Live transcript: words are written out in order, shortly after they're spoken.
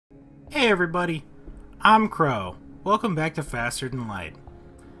Hey everybody, I'm Crow. Welcome back to Faster Than Light.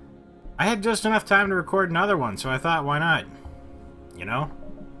 I had just enough time to record another one, so I thought, why not? You know?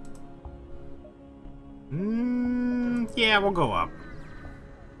 Yeah, we'll go up.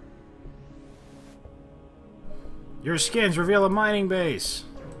 Your scans reveal a mining base.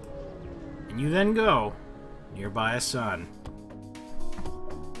 And you then go nearby a sun.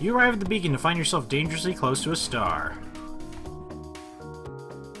 You arrive at the beacon to find yourself dangerously close to a star.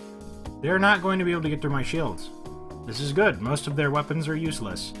 They're not going to be able to get through my shields. This is good. Most of their weapons are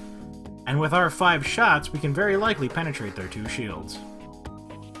useless. And with our 5 shots, we can very likely penetrate their 2 shields.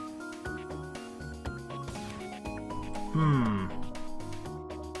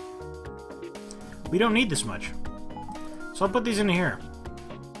 We don't need this much. So I'll put these into here.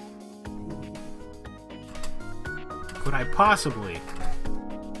 Could I possibly...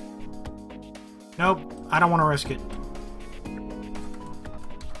 Nope, I don't want to risk it.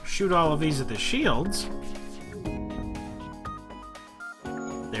 Shoot all of these at the shields.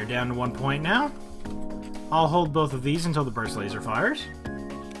 They're down to 1 point now. I'll hold both of these until the burst laser fires.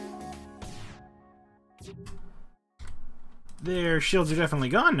 Their shields are definitely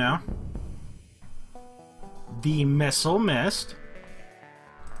gone now. The missile missed.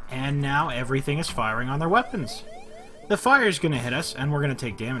 And now everything is firing on their weapons. The fire's gonna hit us, and we're gonna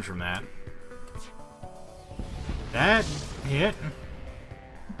take damage from that. That hit.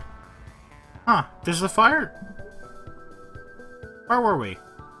 Huh, does the fire... Where were we?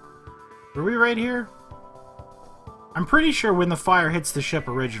 Were we right here? I'm pretty sure when the fire hits the ship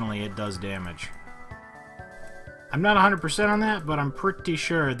originally, it does damage. I'm not 100% on that, but I'm pretty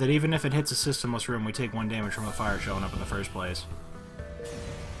sure that even if it hits a systemless room, we take 1 damage from the fire showing up in the first place.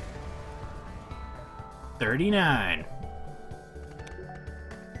 39.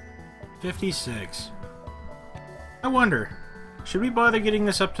 56. I wonder, should we bother getting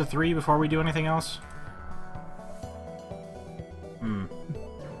this up to 3 before we do anything else?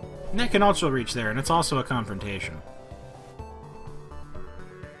 That can also reach there, and it's also a confrontation.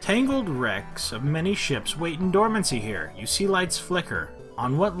 Tangled wrecks of many ships wait in dormancy here. You see lights flicker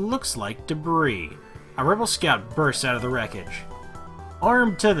on what looks like debris. A rebel scout bursts out of the wreckage.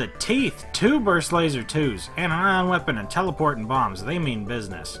 Armed to the teeth, 2 burst laser 2s, and an ion weapon and teleporting bombs. They mean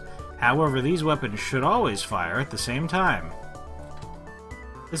business. However, these weapons should always fire at the same time.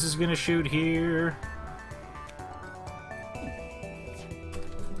 This is gonna shoot here.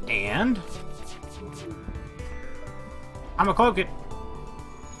 And... I'ma cloak it.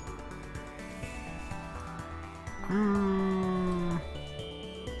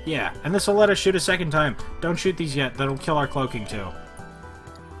 Yeah, and this will let us shoot a second time. Don't shoot these yet. That'll kill our cloaking too.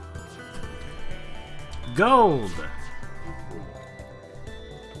 Gold!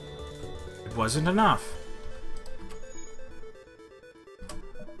 It wasn't enough.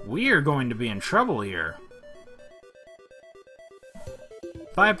 We're going to be in trouble here.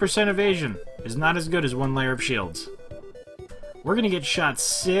 5% evasion is not as good as 1 layer of shields. We're gonna get shot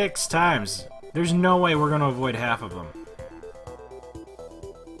 6 times. There's no way we're gonna avoid half of them.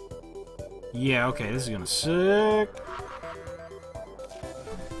 Yeah, okay, this is gonna suck.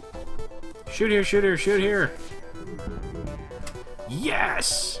 Shoot here, shoot here, shoot here.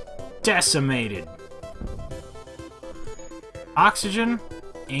 Yes! Decimated. Oxygen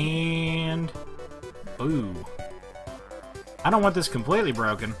and... Ooh. I don't want this completely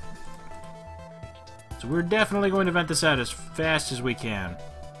broken. So we're definitely going to vent this out as fast as we can.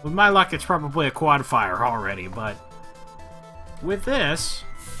 With my luck, it's probably a quad fire already, but... With this...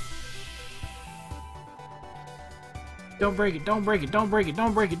 Don't break it, don't break it, don't break it,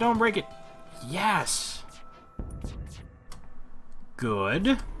 don't break it, don't break it! Yes!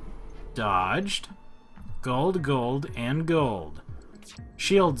 Good. Dodged. Gold, gold, and gold.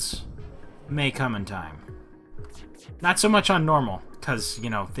 Shields may come in time. Not so much on normal, because, you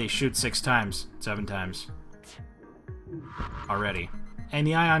know, they shoot 6 times, 7 times. Already. And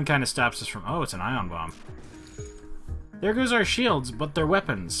the ion kind of stops us from... Oh, it's an ion bomb. There goes our shields, but their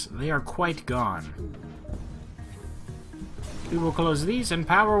weapons, they are quite gone. We will close these, and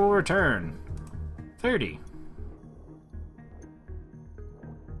power will return. 30.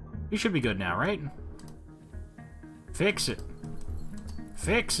 You should be good now, right? Fix it.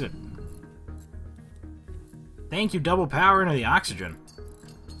 Fix it. Thank you, double power into the oxygen.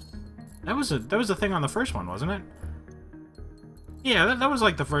 That was a thing on the first one, wasn't it? Yeah, that was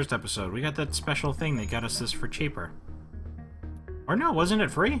like the first episode. We got that special thing that got us this for cheaper. Or no, wasn't it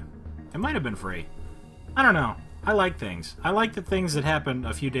free? It might have been free. I don't know. I like things. I like the things that happened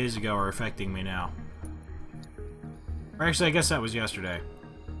a few days ago are affecting me now. Or actually, I guess that was yesterday.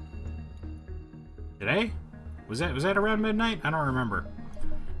 Today? Was that around midnight? I don't remember.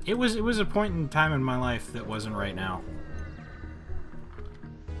 It was a point in time in my life that wasn't right now.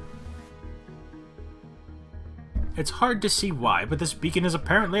 It's hard to see why, but this beacon is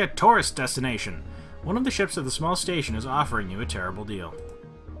apparently a tourist destination. One of the ships at the small station is offering you a terrible deal.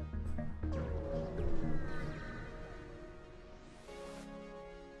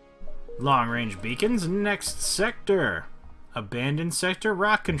 Long-range beacons, next sector. Abandoned sector,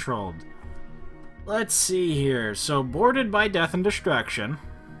 rock-controlled. Let's see here. So, boarded by death and destruction.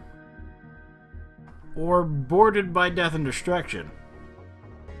 Or boarded by death and destruction.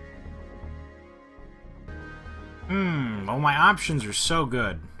 Well, my options are so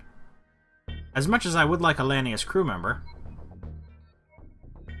good. As much as I would like a Lanius crew member.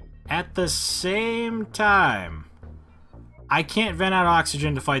 At the same time, I can't vent out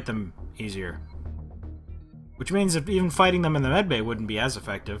oxygen to fight them easier. Which means that even fighting them in the medbay wouldn't be as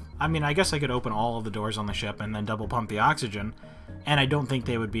effective. I mean, I guess I could open all of the doors on the ship and then double pump the oxygen. And I don't think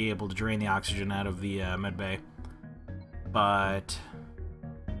they would be able to drain the oxygen out of the medbay. But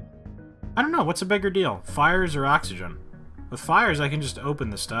I don't know, what's a bigger deal? Fires or oxygen? With fires, I can just open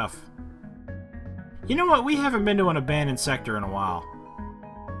the stuff. You know what? We haven't been to an abandoned sector in a while.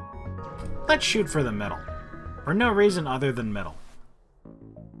 Let's shoot for the middle. For no reason other than middle.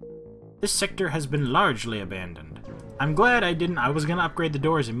 This sector has been largely abandoned. I'm glad I didn't. I was going to upgrade the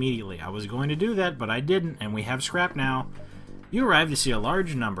doors immediately. I was going to do that, but I didn't, and we have scrap now. You arrive to see a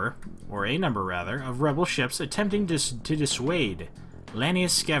large number, or a number rather, of rebel ships attempting to dissuade Lanius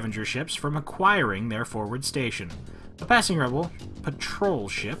scavenger ships from acquiring their forward station. A passing rebel patrol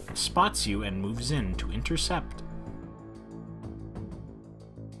ship spots you and moves in to intercept.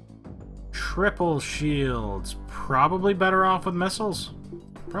 Triple shields. Probably better off with missiles.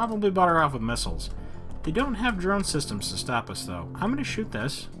 Probably better off with missiles. They don't have drone systems to stop us, though. I'm going to shoot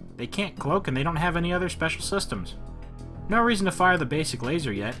this. They can't cloak, and they don't have any other special systems. No reason to fire the basic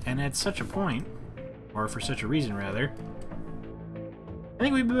laser yet, and at such a point, or for such a reason, rather, I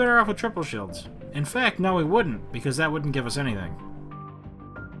think we'd be better off with triple shields. In fact, no, we wouldn't, because that wouldn't give us anything.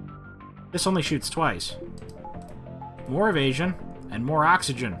 This only shoots twice. More evasion, and more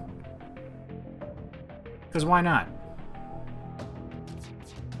oxygen. Because why not?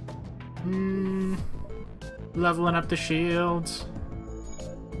 Leveling up the shields.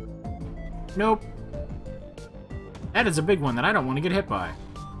 Nope. That is a big one that I don't want to get hit by.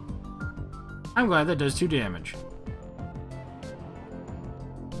 I'm glad that does 2 damage.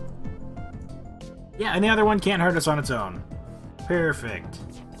 Yeah, and the other one can't hurt us on its own. Perfect.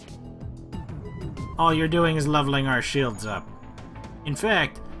 All you're doing is leveling our shields up. In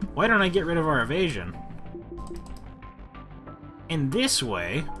fact, why don't I get rid of our evasion? In this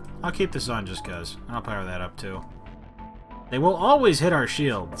way, I'll keep this on just cause. I'll power that up too. They will always hit our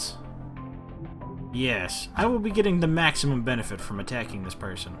shields. Yes, I will be getting the maximum benefit from attacking this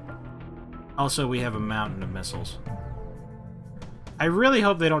person. Also, we have a mountain of missiles. I really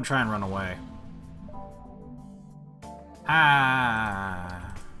hope they don't try and run away.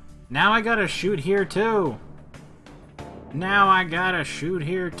 Ah. Now I gotta shoot here too. Now I gotta shoot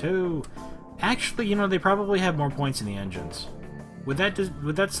here too. Actually, you know, they probably have more points in the engines. Would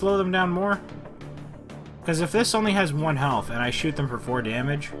that slow them down more? Because if this only has 1 health and I shoot them for 4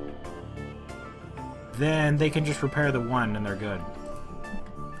 damage, then they can just repair the 1 and they're good.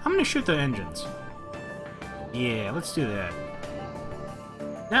 I'm gonna shoot the engines. Yeah, let's do that.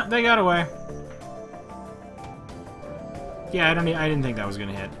 Yep, they got away. Yeah, I didn't think that was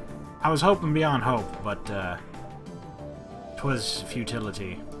gonna hit. I was hoping beyond hope, but 'twas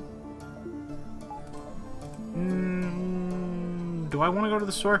futility. Do I want to go to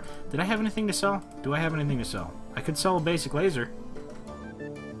the store? Did I have anything to sell? Do I have anything to sell? I could sell a basic laser.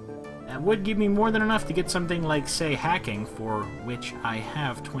 That would give me more than enough to get something like, say, hacking, for which I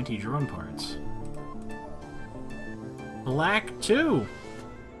have 20 drone parts. Black 2.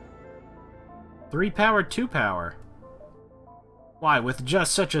 3 power, 2 power. Why, with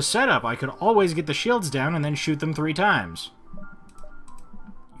just such a setup, I could always get the shields down and then shoot them 3 times.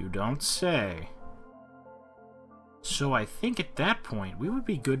 You don't say. So I think at that point, we would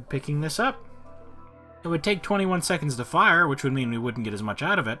be good picking this up. It would take 21 seconds to fire, which would mean we wouldn't get as much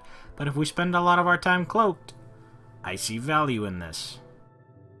out of it, but if we spend a lot of our time cloaked, I see value in this.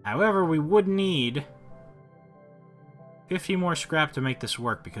 However, we would need 50 more scrap to make this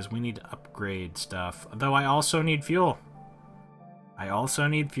work, because we need to upgrade stuff. Though I also need fuel. I also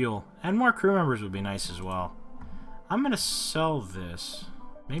need fuel. And more crew members would be nice as well. I'm going to sell this.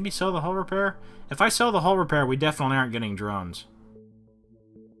 Maybe sell the hull repair? If I sell the hull repair, we definitely aren't getting drones.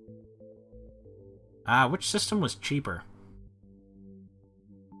 Which system was cheaper?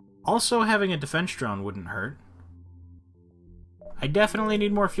 Also, having a defense drone wouldn't hurt. I definitely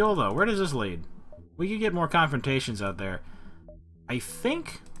need more fuel, though. Where does this lead? We could get more confrontations out there. I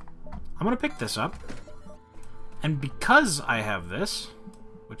think I'm going to pick this up. And because I have this,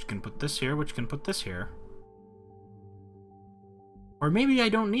 which can put this here, which can put this here. Or maybe I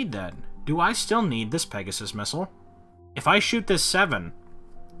don't need that. Do I still need this Pegasus missile? If I shoot this 7,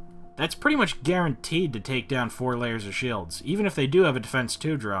 that's pretty much guaranteed to take down 4 layers of shields, even if they do have a Defense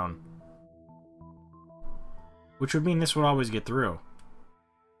 2 drone. Which would mean this would always get through.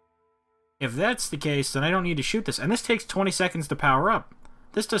 If that's the case, then I don't need to shoot this. And this takes 20 seconds to power up.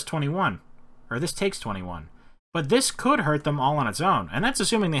 This does 21. Or this takes 21. But this could hurt them all on its own. And that's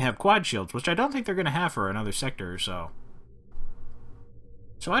assuming they have quad shields, which I don't think they're going to have for another sector or so.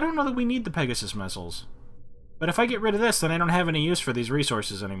 So I don't know that we need the Pegasus missiles. But if I get rid of this, then I don't have any use for these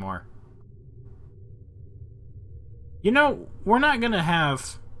resources anymore. You know, we're not going to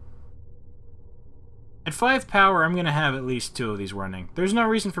have... At 5 power, I'm going to have at least 2 of these running. There's no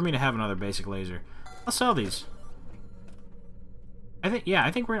reason for me to have another basic laser. I'll sell these. I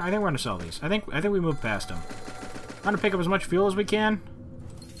think we're going to sell these. I think we moved past them. I'm going to pick up as much fuel as we can.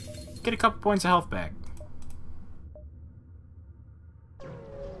 Get a couple points of health back.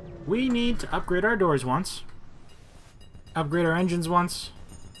 We need to upgrade our doors once. Upgrade our engines once.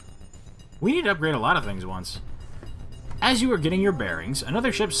 We need to upgrade a lot of things once. As you are getting your bearings,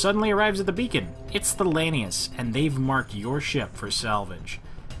 another ship suddenly arrives at the beacon. It's the Lanius, and they've marked your ship for salvage.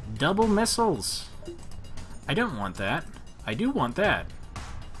 Double missiles. I don't want that. I do want that.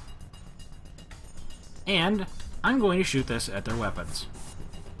 And I'm going to shoot this at their weapons.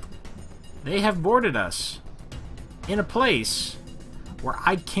 They have boarded us in a place where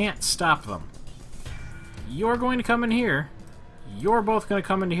I can't stop them. You're going to come in here. You're both going to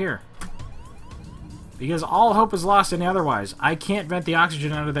come into here. Because all hope is lost any otherwise. I can't vent the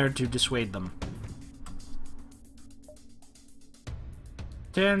oxygen out of there to dissuade them.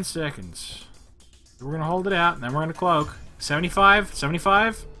 10 seconds. We're going to hold it out, and then we're going to cloak. 75?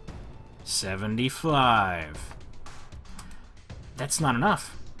 75? 75. That's not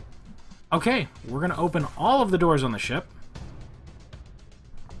enough. Okay, we're going to open all of the doors on the ship.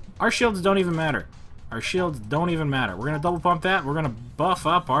 Our shields don't even matter. Our shields don't even matter. We're going to double pump that. We're going to buff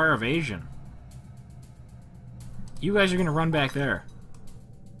up our evasion. You guys are going to run back there.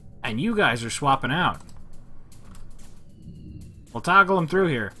 And you guys are swapping out. We'll toggle them through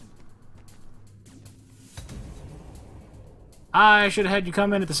here. I should have had you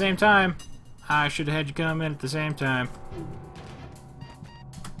come in at the same time. I should have had you come in at the same time.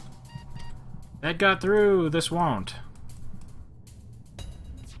 That got through. This won't.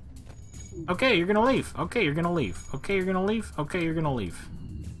 Okay, you're gonna leave. Okay, you're gonna leave. Okay, you're gonna leave. Okay, you're gonna leave.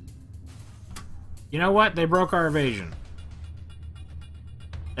 You know what? They broke our evasion.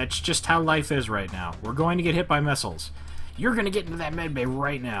 That's just how life is right now. We're going to get hit by missiles. You're gonna get into that medbay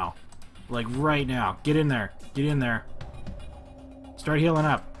right now. Like, right now. Get in there. Get in there. Start healing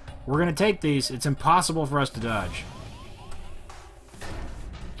up. We're gonna take these. It's impossible for us to dodge.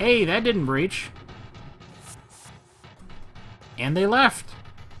 Hey, that didn't breach. And they left.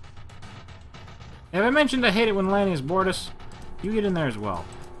 Have I mentioned I hate it when Lanius board us? You get in there as well.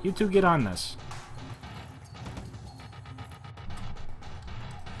 You two get on this.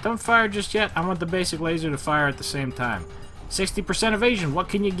 Don't fire just yet. I want the basic laser to fire at the same time. 60% evasion. What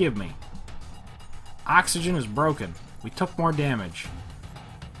can you give me? Oxygen is broken. We took more damage.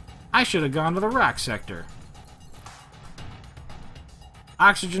 I should have gone to the rock sector.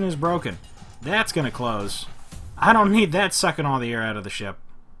 Oxygen is broken. That's gonna close. I don't need that sucking all the air out of the ship.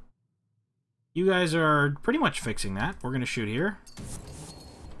 You guys are pretty much fixing that. We're gonna shoot here.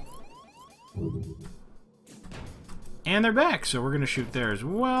 And they're back, so we're gonna shoot there as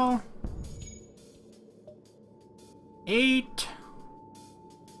well. 8.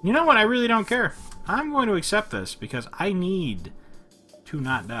 You know what? I really don't care. I'm going to accept this because I need to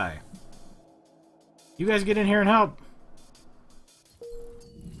not die. You guys get in here and help.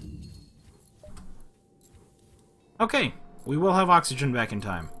 Okay, we will have oxygen back in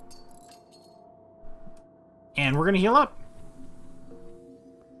time. And we're gonna heal up.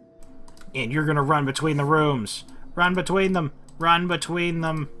 And you're gonna run between the rooms. Run between them. Run between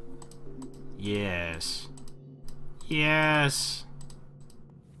them. Yes. Yes.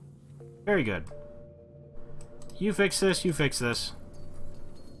 Very good. You fix this, you fix this.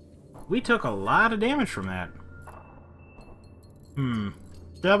 We took a lot of damage from that.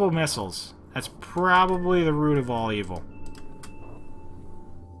 Double missiles. That's probably the root of all evil.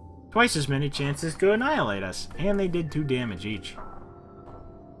 Twice as many chances to annihilate us. And they did 2 damage each.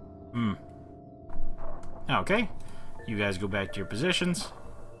 Okay. You guys go back to your positions.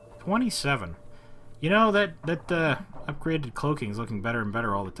 27. You know, that upgraded cloaking is looking better and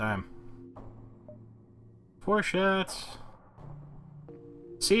better all the time. 4 shots.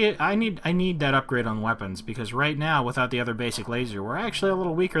 See, I need that upgrade on weapons, because right now, without the other basic laser, we're actually a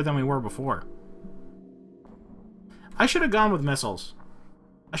little weaker than we were before. I should have gone with missiles.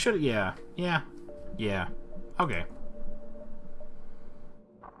 I should have, yeah. Okay.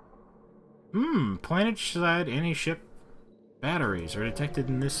 Planet-side anti-ship batteries are detected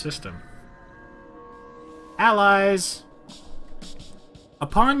in this system. Allies!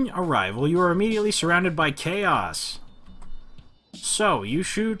 Upon arrival, you are immediately surrounded by chaos. So, you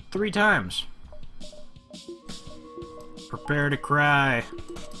shoot 3 times. Prepare to cry.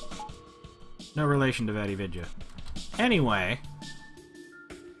 No relation to Vati Vidya. Anyway.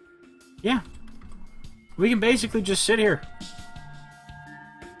 Yeah. We can basically just sit here.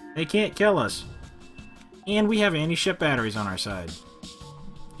 They can't kill us. And we have anti-ship batteries on our side.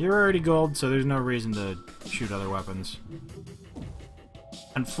 You're already gold, so there's no reason to shoot other weapons.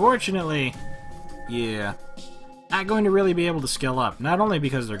 Unfortunately, yeah, not going to really be able to skill up. Not only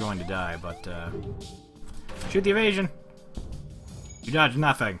because they're going to die, but, shoot the evasion. You dodge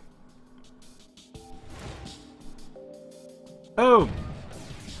nothing. Boom!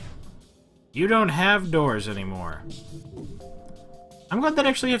 You don't have doors anymore. I'm glad that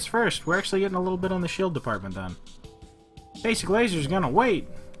actually hits first. We're actually getting a little bit on the shield department then. Basic laser's gonna wait.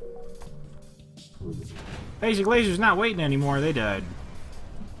 Basic laser's not waiting anymore. They died.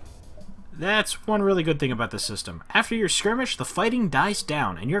 That's one really good thing about this system. After your skirmish, the fighting dies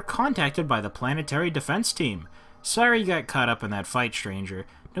down, and you're contacted by the planetary defense team. Sorry you got caught up in that fight, stranger.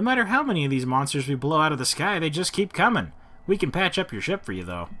 No matter how many of these monsters we blow out of the sky, they just keep coming. We can patch up your ship for you,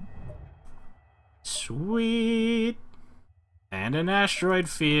 though. Sweet. And an asteroid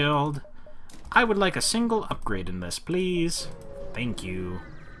field. I would like a single upgrade in this, please. Thank you.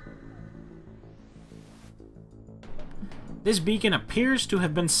 This beacon appears to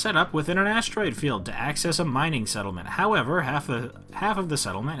have been set up within an asteroid field to access a mining settlement. However, half of the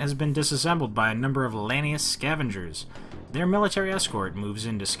settlement has been disassembled by a number of Lanius scavengers. Their military escort moves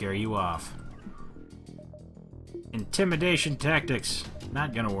in to scare you off. Intimidation tactics.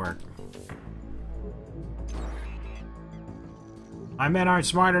 Not gonna work. My men aren't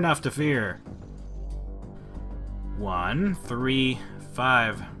smart enough to fear. 1, 3,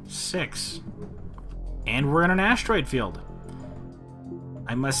 5, 6. And we're in an asteroid field.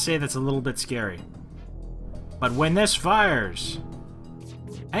 I must say that's a little bit scary. But when this fires...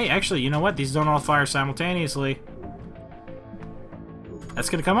 Hey, actually, you know what? These don't all fire simultaneously. That's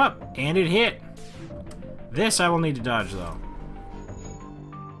gonna come up. And it hit. This I will need to dodge, though.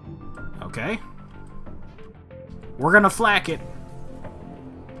 Okay. We're gonna flak it.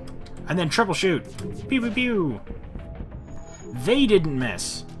 And then triple shoot. Pew pew pew. They didn't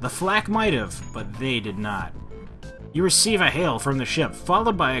miss. The flak might have, but they did not. You receive a hail from the ship,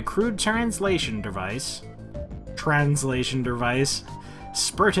 followed by a crude translation device.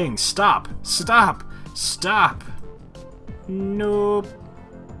 Spurting. Stop. Stop. Stop. Nope.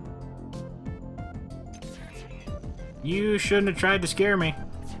 You shouldn't have tried to scare me.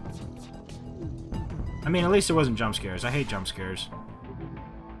 I mean, at least it wasn't jump scares. I hate jump scares.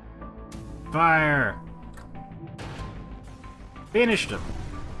 Fire! Finished him.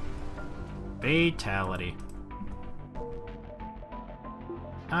 Fatality.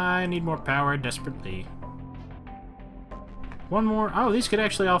 I need more power desperately. One more. Oh, these could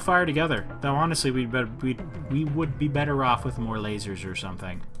actually all fire together. Though honestly, we would be better off with more lasers or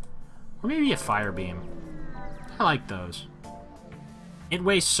something. Or maybe a fire beam. I like those. It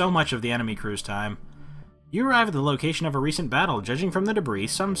wastes so much of the enemy crew's time. You arrive at the location of a recent battle. Judging from the debris,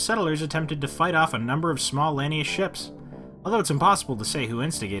 some settlers attempted to fight off a number of small Lanius ships. Although it's impossible to say who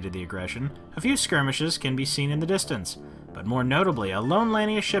instigated the aggression, a few skirmishes can be seen in the distance. But more notably, a lone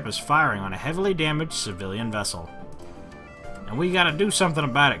Lanius ship is firing on a heavily damaged civilian vessel. And we gotta do something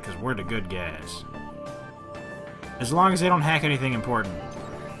about it, because we're the good guys. As long as they don't hack anything important.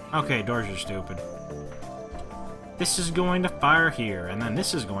 Okay, doors are stupid. This is going to fire here, and then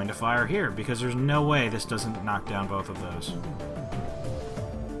this is going to fire here, because there's no way this doesn't knock down both of those.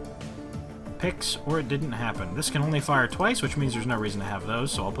 Picks, or it didn't happen. This can only fire twice, which means there's no reason to have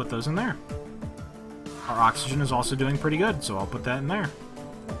those, so I'll put those in there. Our oxygen is also doing pretty good, so I'll put that in there.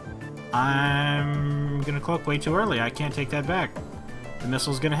 I'm gonna cloak way too early. I can't take that back. The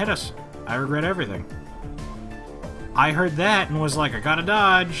missile's gonna hit us. I regret everything. I heard that and was like, I gotta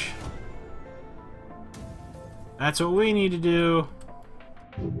dodge. That's what we need to do.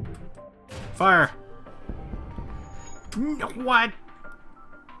 Fire. What?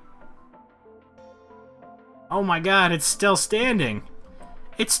 Oh my god, it's still standing.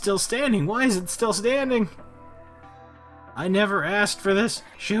 It's still standing. Why is it still standing? I never asked for this.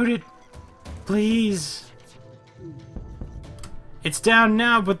 Shoot it. Please. It's down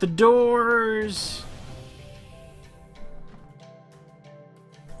now, but the doors...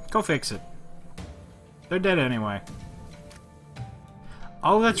 Go fix it. They're dead anyway.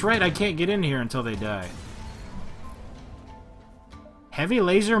 Oh, that's right. I can't get in here until they die. Heavy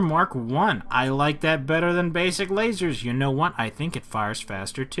laser Mark 1. I like that better than basic lasers. You know what? I think it fires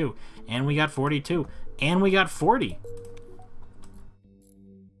faster too. And we got 42. And we got 40.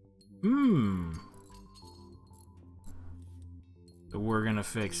 So we're gonna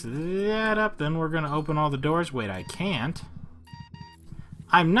fix that up. Then we're gonna open all the doors. Wait, I can't.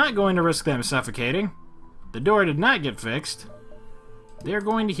 I'm not going to risk them suffocating. The door did not get fixed. They're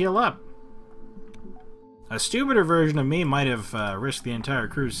going to heal up. A stupider version of me might have risked the entire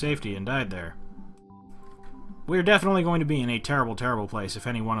crew's safety and died there. We're definitely going to be in a terrible, terrible place if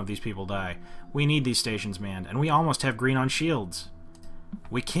any one of these people die. We need these stations manned, and we almost have green on shields.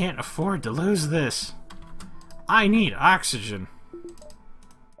 We can't afford to lose this. I need oxygen.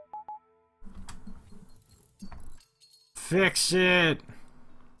 Fix it!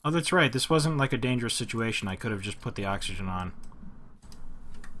 Oh, that's right. This wasn't like a dangerous situation. I could have just put the oxygen on.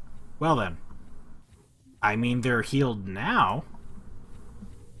 Well then. I mean, they're healed now.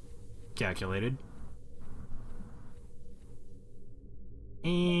 Calculated.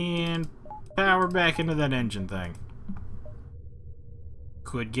 And power back into that engine thing.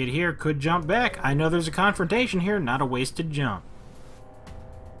 Could get here, could jump back. I know there's a confrontation here, not a wasted jump.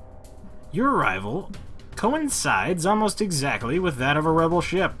 Your arrival coincides almost exactly with that of a rebel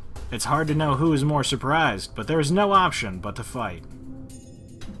ship. It's hard to know who is more surprised, but there is no option but to fight.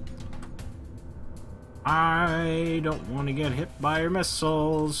 I don't want to get hit by your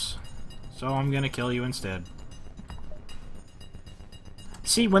missiles, so I'm gonna kill you instead.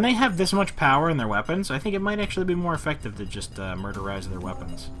 See, when they have this much power in their weapons, I think it might actually be more effective to just murderize their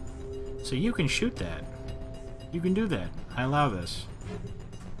weapons. So you can shoot that. You can do that. I allow this.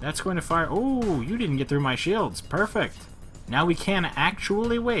 That's going to fire... Oh, you didn't get through my shields. Perfect. Now we can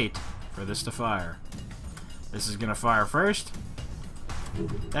actually wait for this to fire. This is going to fire first.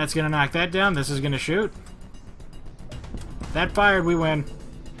 That's going to knock that down. This is going to shoot. That fired. We win.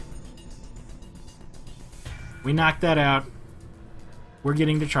 We knocked that out. We're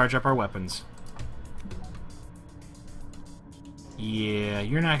getting to charge up our weapons. Yeah,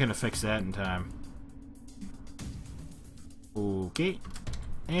 you're not going to fix that in time. Okay.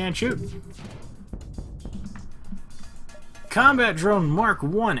 And shoot. Combat Drone Mark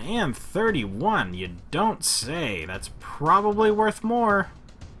 1 and 31. You don't say. That's probably worth more.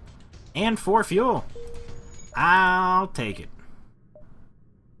 And 4 fuel. I'll take it.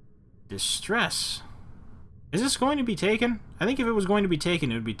 Distress. Is this going to be taken? I think if it was going to be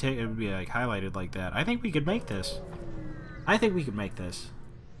taken, it would be like highlighted like that. I think we could make this. I think we could make this.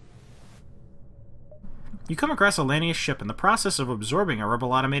 You come across a Lanius ship in the process of absorbing a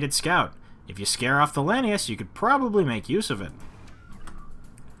rebel automated scout. If you scare off the Lanius, you could probably make use of it.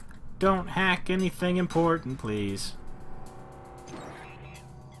 Don't hack anything important, please.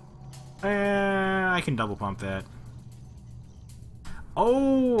 I can double pump that.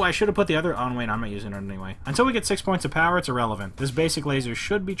 Oh, I should have put the other... Oh, wait, I'm not using it anyway. Until we get 6 points of power, it's irrelevant. This basic laser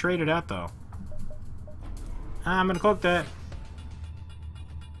should be traded out, though. I'm gonna cloak that.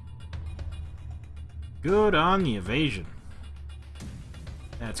 Good on the evasion.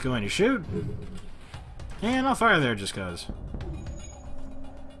 That's going to shoot. And I'll fire there just cause.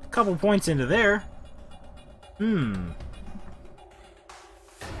 Couple points into there.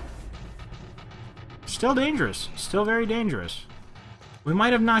 Still dangerous. Still very dangerous. We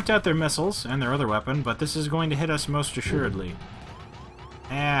might have knocked out their missiles and their other weapon, but this is going to hit us most assuredly.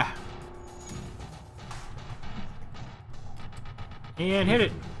 And hit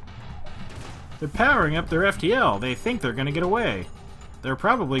it. They're powering up their FTL. They think they're going to get away. They're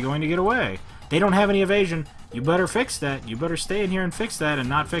probably going to get away. They don't have any evasion. You better fix that. You better stay in here and fix that and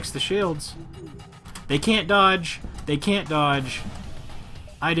not fix the shields. They can't dodge. They can't dodge.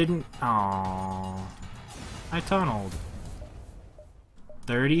 I didn't... Aww. I tunneled.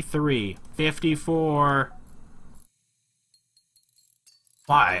 33. 54.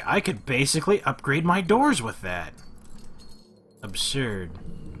 Why, I could basically upgrade my doors with that. Absurd.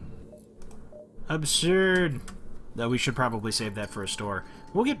 Absurd. Though we should probably save that for a store.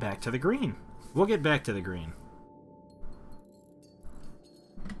 We'll get back to the green. We'll get back to the green.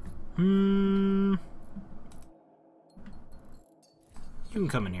 You can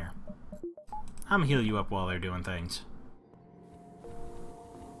come in here. I'm gonna heal you up while they're doing things.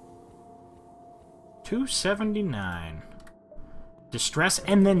 279. Distress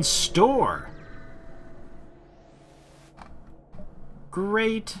and then store.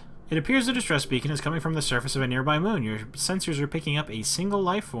 Great. It appears the distress beacon is coming from the surface of a nearby moon. Your sensors are picking up a single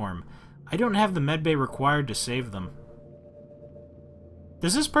life form. I don't have the medbay required to save them.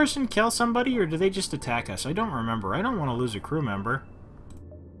 Does this person kill somebody, or do they just attack us? I don't remember. I don't want to lose a crew member.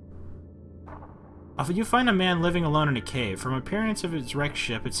 You find a man living alone in a cave. From appearance of his wrecked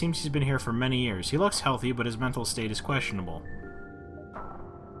ship, it seems he's been here for many years. He looks healthy, but his mental state is questionable.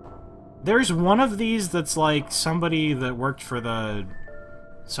 There's one of these that's like somebody that worked for the...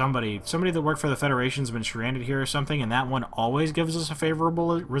 Somebody that worked for the Federation's been stranded here or something, and that one always gives us a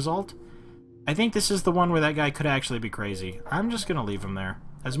favorable result. I think this is the one where that guy could actually be crazy. I'm just gonna leave him there.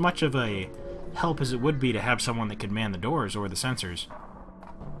 As much of a help as it would be to have someone that could man the doors or the sensors.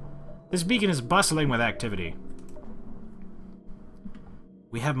 This beacon is bustling with activity.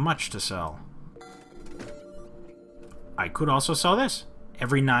 We have much to sell. I could also sell this.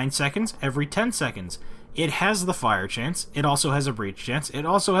 Every 9 seconds, every 10 seconds. It has the fire chance, it also has a breach chance, it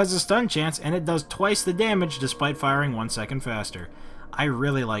also has a stun chance, and it does twice the damage despite firing 1 second faster. I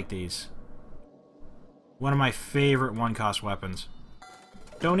really like these. One of my favorite one-cost weapons.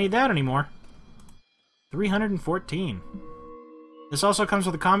 Don't need that anymore. 314. This also comes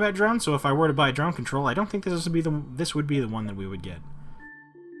with a combat drone, so if I were to buy drone control, I don't think this would be the one that we would get.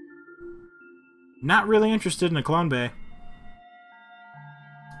 Not really interested in a clone bay.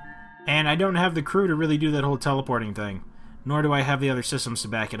 And I don't have the crew to really do that whole teleporting thing. Nor do I have the other systems to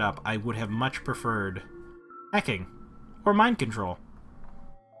back it up. I would have much preferred hacking. Or mind control.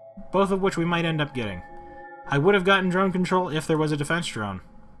 Both of which we might end up getting. I would have gotten drone control if there was a defense drone.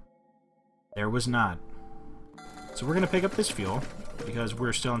 There was not. So we're going to pick up this fuel, because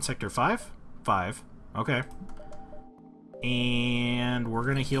we're still in Sector 5? 5. Okay. And we're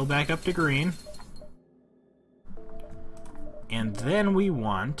going to heal back up to green. And then we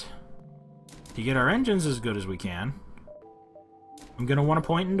want to get our engines as good as we can. I'm going to want to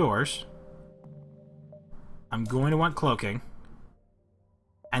point indoors. I'm going to want cloaking.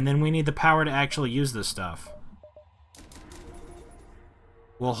 And then we need the power to actually use this stuff.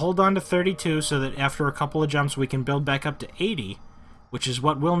 We'll hold on to 32 so that after a couple of jumps we can build back up to 80, which is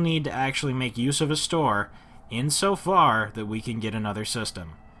what we'll need to actually make use of a store, insofar that we can get another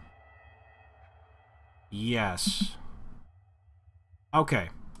system. Yes. Okay.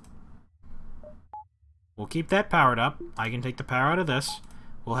 We'll keep that powered up. I can take the power out of this.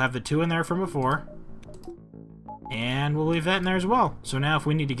 We'll have the 2 in there from before. And we'll leave that in there as well. So now if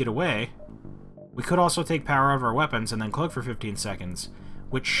we need to get away, we could also take power out of our weapons and then cloak for 15 seconds.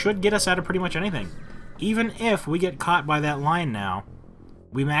 Which should get us out of pretty much anything. Even if we get caught by that line now,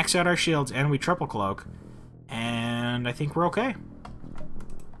 we max out our shields and we triple cloak. And I think we're okay.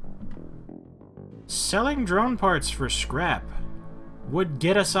 Selling drone parts for scrap would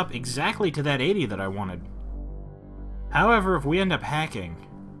get us up exactly to that 80 that I wanted. However, if we end up hacking,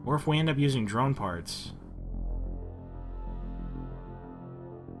 or if we end up using drone parts...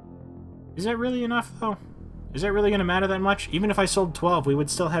 Is that really enough, though? Is that really going to matter that much? Even if I sold 12, we would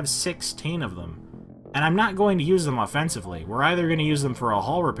still have 16 of them. And I'm not going to use them offensively. We're either going to use them for a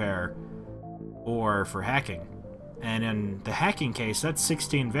hull repair, or for hacking. And in the hacking case, that's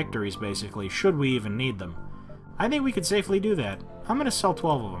 16 victories, basically, should we even need them. I think we could safely do that. I'm going to sell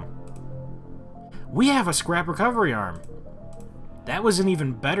 12 of them. We have a scrap recovery arm. That was an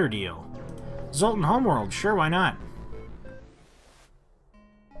even better deal. Zoltan Homeworld, sure, why not?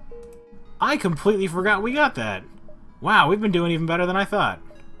 I completely forgot we got that. Wow, we've been doing even better than I thought.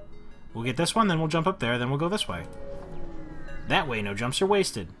 We'll get this one, then we'll jump up there, then we'll go this way. That way, no jumps are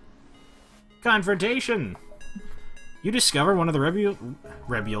wasted. Confrontation! You discover one of the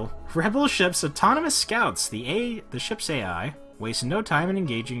rebel ship's autonomous scouts. The ship's AI wastes no time in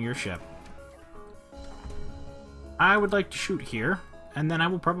engaging your ship. I would like to shoot here, and then I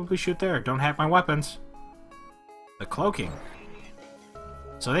will probably shoot there. Don't hack my weapons. The cloaking.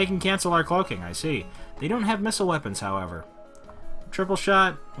 So they can cancel our cloaking, I see. They don't have missile weapons, however. Triple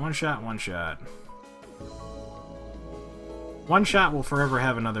shot, one shot, one shot. One shot will forever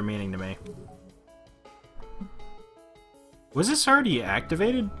have another meaning to me. Was this already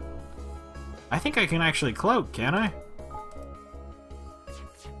activated? I think I can actually cloak, can I?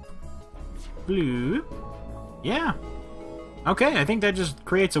 Blue. Yeah. Okay, I think that just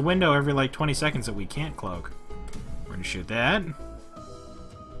creates a window every like 20 seconds that we can't cloak. We're gonna shoot that.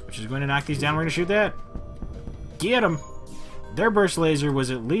 Which is going to knock these down. We're gonna shoot that. Get them! Their burst laser was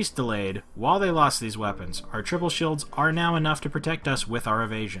at least delayed while they lost these weapons. Our triple shields are now enough to protect us with our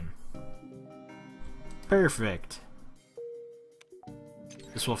evasion. Perfect.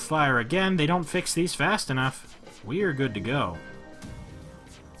 This will fire again. They don't fix these fast enough. We are good to go.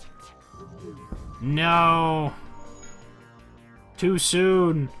 No! Too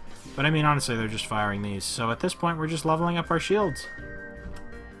soon. But I mean, honestly, they're just firing these. So at this point, we're just leveling up our shields.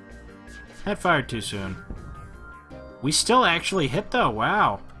 That fired too soon. We still actually hit, though.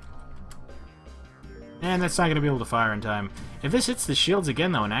 Wow. And that's not going to be able to fire in time. If this hits the shields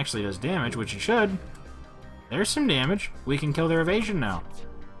again, though, and actually does damage, which it should, there's some damage. We can kill their evasion now.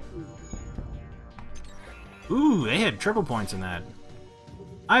 Ooh, they had triple points in that.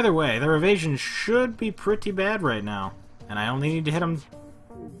 Either way, their evasion should be pretty bad right now. And I only need to hit them...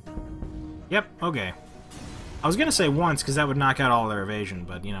 Yep, okay. I was going to say once, because that would knock out all their evasion,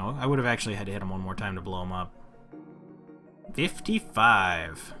 but, you know, I would have actually had to hit them one more time to blow them up.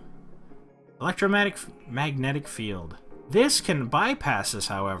 55. Electromagnetic field. This can bypass this,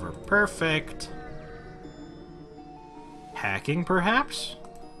 however. Perfect. Hacking, perhaps?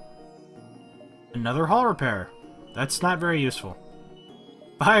 Another hull repair. That's not very useful.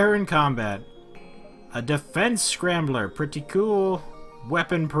 Fire in combat. A defense scrambler. Pretty cool.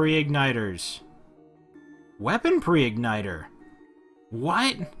 Weapon pre-igniters. Weapon pre-igniter?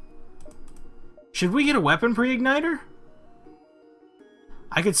 What? Should we get a weapon pre-igniter?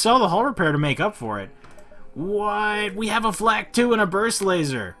 I could sell the hull repair to make up for it. What? We have a flak 2 and a burst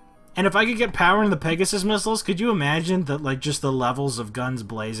laser. And if I could get power in the Pegasus missiles, could you imagine that, like, just the levels of guns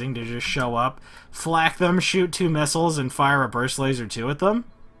blazing to just show up, flak them, shoot 2 missiles, and fire a burst laser 2 at them?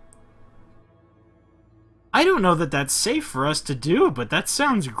 I don't know that that's safe for us to do, but that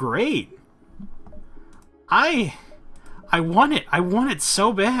sounds great. I want it. I want it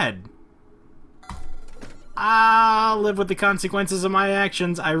so bad. I'll live with the consequences of my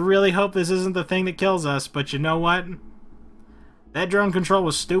actions. I really hope this isn't the thing that kills us, but you know what? That drone control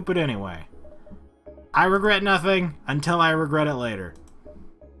was stupid anyway. I regret nothing until I regret it later.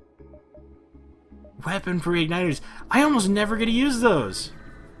 Weapon pre-igniters. I almost never get to use those.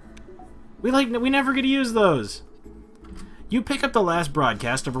 We never get to use those. You pick up the last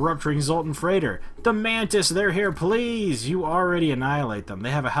broadcast of a rupturing Zoltan freighter. The Mantis, they're here, please. You already annihilate them. They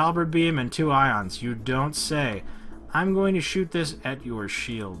have a halberd beam and 2 ions. You don't say. I'm going to shoot this at your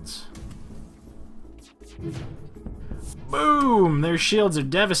shields. Boom! Their shields are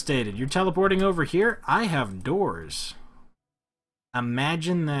devastated. You're teleporting over here? I have doors.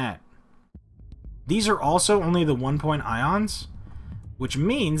 Imagine that. These are also only the 1-point ions, which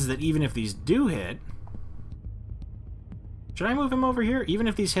means that even if these do hit... Should I move him over here? Even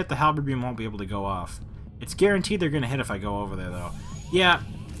if these hit, the halberd beam won't be able to go off. It's guaranteed they're going to hit if I go over there, though. Yeah,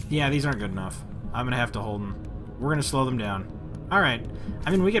 these aren't good enough. I'm going to have to hold them. We're going to slow them down. Alright.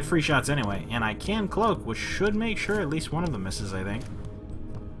 I mean, we get free shots anyway, and I can cloak, which should make sure at least one of them misses, I think.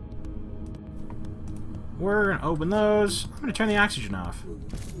 We're going to open those. I'm going to turn the oxygen off.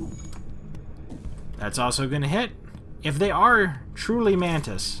 That's also going to hit. If they are truly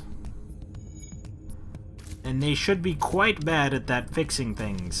Mantis, and they should be quite bad at that fixing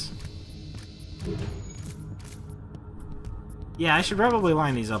things. Yeah, I should probably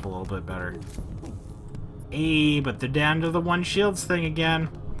line these up a little bit better. Hey, but they're down to the 1 shields thing again.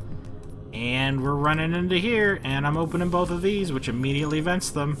 And we're running into here, and I'm opening both of these, which immediately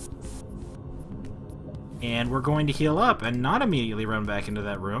vents them. And we're going to heal up and not immediately run back into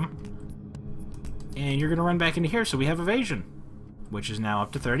that room. And you're going to run back into here, so we have evasion, which is now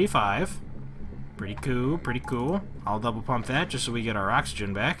up to 35. Pretty cool, pretty cool. I'll double pump that just so we get our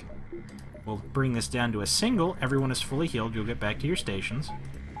oxygen back. We'll bring this down to a single. Everyone is fully healed. You'll get back to your stations.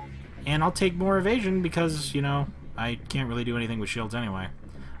 And I'll take more evasion because, you know, I can't really do anything with shields anyway.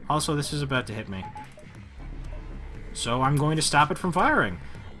 Also, this is about to hit me. So I'm going to stop it from firing.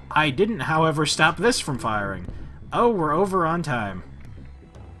 I didn't, however, stop this from firing. Oh, we're over on time.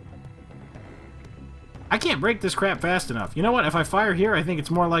 I can't break this crap fast enough. You know what? If I fire here, I think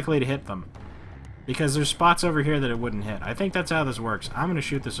it's more likely to hit them. Because there's spots over here that it wouldn't hit. I think that's how this works. I'm going to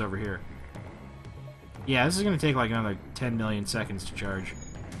shoot this over here. Yeah, this is going to take like another 10 million seconds to charge.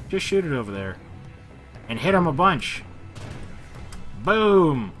 Just shoot it over there. And hit them a bunch.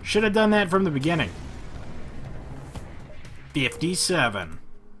 Boom! Should have done that from the beginning. 57.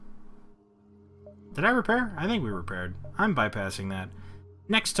 Did I repair? I think we repaired. I'm bypassing that.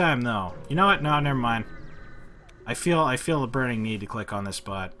 Next time, though. You know what? No, never mind. I feel a burning need to click on this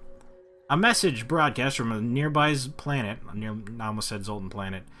spot. A message broadcast from a nearby planet, I almost said Zoltan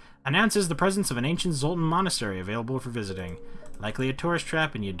planet, announces the presence of an ancient Zoltan monastery available for visiting. Likely a tourist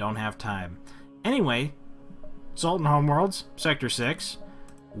trap and you don't have time. Anyway, Zoltan Homeworlds, Sector 6,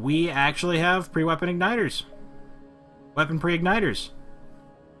 we actually have pre-weapon igniters. Weapon pre-igniters.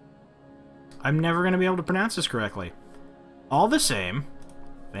 I'm never going to be able to pronounce this correctly. All the same,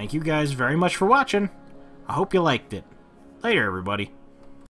 thank you guys very much for watching. I hope you liked it. Later, everybody.